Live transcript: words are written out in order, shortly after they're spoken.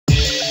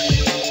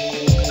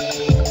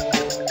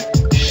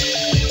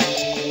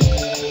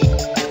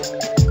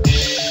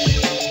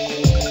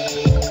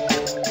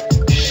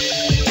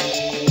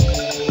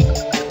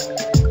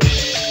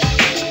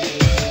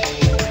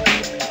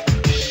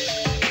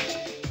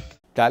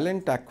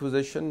Talent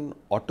acquisition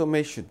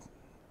automation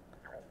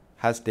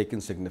has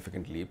taken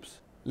significant leaps.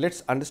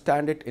 Let's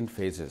understand it in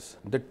phases.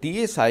 The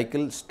TA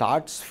cycle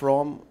starts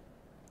from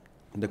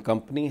the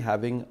company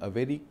having a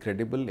very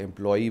credible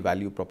employee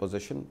value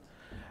proposition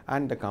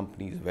and the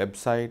company's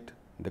website,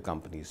 the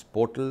company's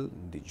portal,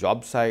 the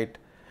job site,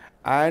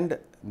 and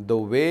the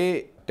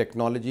way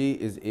technology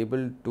is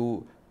able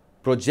to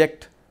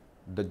project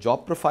the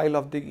job profile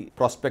of the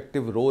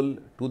prospective role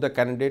to the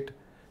candidate.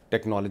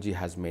 Technology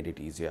has made it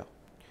easier.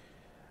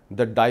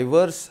 The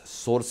diverse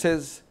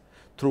sources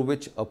through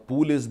which a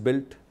pool is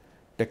built,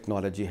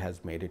 technology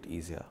has made it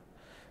easier.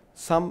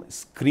 Some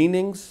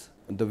screenings,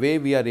 the way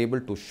we are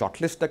able to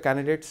shortlist the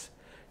candidates,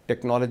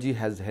 technology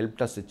has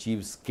helped us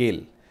achieve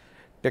scale.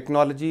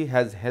 Technology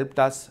has helped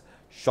us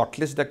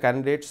shortlist the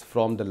candidates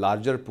from the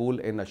larger pool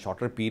in a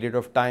shorter period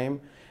of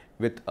time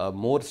with a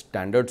more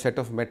standard set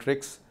of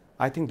metrics.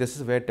 I think this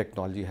is where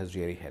technology has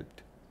really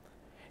helped.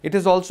 It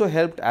has also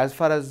helped as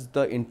far as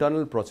the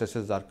internal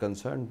processes are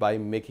concerned by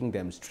making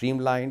them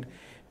streamlined,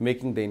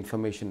 making the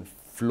information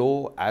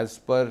flow as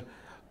per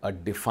a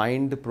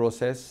defined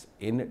process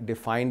in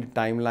defined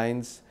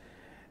timelines.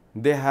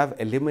 They have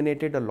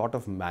eliminated a lot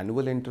of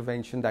manual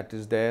intervention that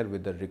is there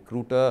with the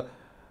recruiter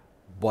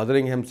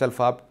bothering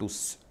himself up to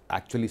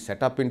actually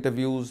set up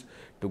interviews,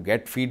 to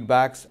get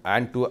feedbacks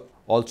and to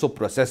also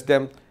process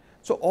them.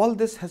 So all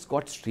this has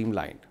got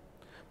streamlined.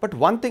 But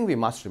one thing we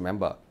must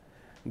remember,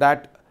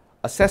 that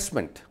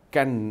assessment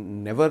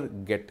can never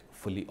get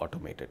fully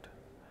automated.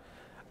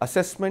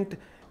 Assessment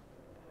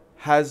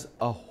has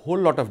a whole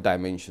lot of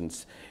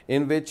dimensions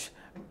in which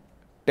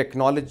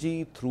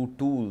technology through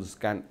tools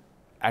can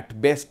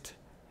at best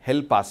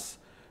help us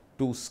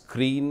to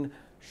screen,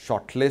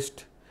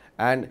 shortlist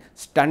and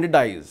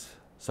standardize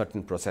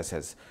certain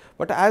processes.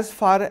 But as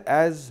far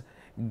as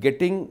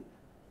getting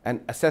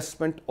an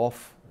assessment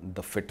of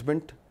the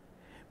fitment,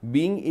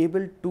 being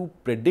able to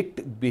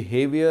predict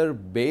behavior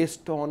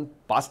based on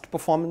past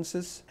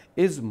performances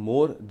is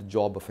more the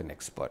job of an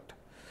expert.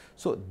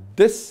 So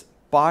this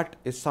part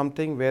is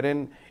something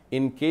wherein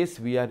in case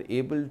we are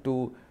able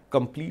to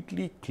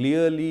completely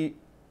clearly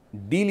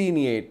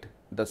delineate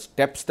the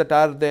steps that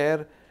are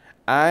there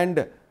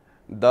and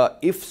the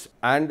ifs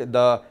and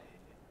the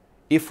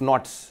if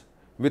nots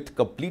with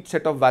complete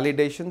set of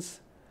validations,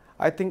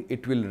 I think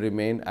it will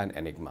remain an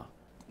enigma.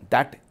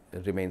 That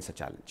remains a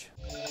challenge.